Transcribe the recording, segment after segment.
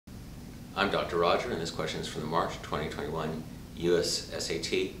I'm Dr. Roger, and this question is from the March 2021 U.S.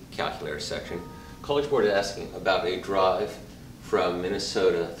 SAT Calculator section. College Board is asking about a drive from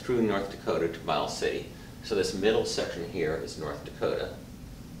Minnesota through North Dakota to Miles City. So this middle section here is North Dakota.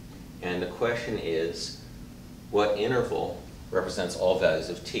 And the question is, what interval represents all values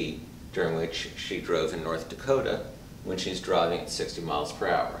of t during which she drove in North Dakota when she's driving at 60 miles per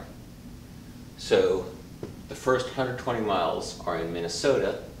hour? So the first 120 miles are in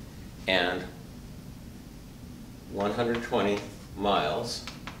Minnesota, and 120 miles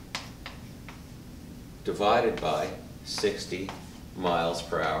divided by 60 miles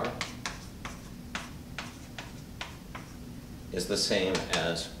per hour is the same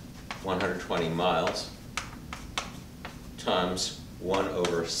as 120 miles times 1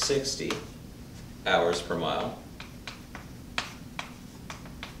 over 60 hours per mile.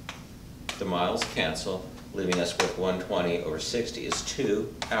 The miles cancel, leaving us with 120 over 60 is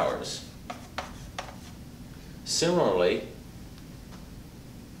 2 hours. Similarly,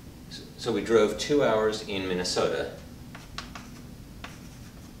 so we drove 2 hours in Minnesota.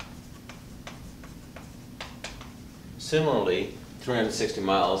 Similarly, 360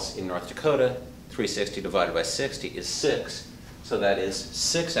 miles in North Dakota, 360 divided by 60 is 6. So that is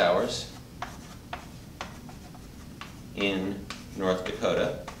 6 hours in North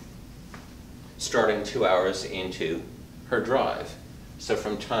Dakota, starting 2 hours into her drive. So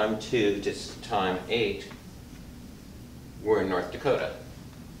from time 2 to time 8, we're in North Dakota.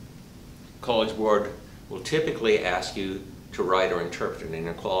 College Board will typically ask you to write or interpret an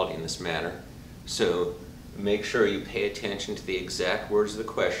inequality in this manner. So make sure you pay attention to the exact words of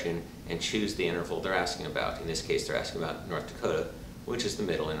the question and choose the interval they're asking about. In this case, they're asking about North Dakota, which is the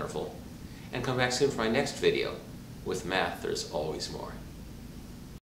middle interval. And come back soon for my next video. With math, there's always more.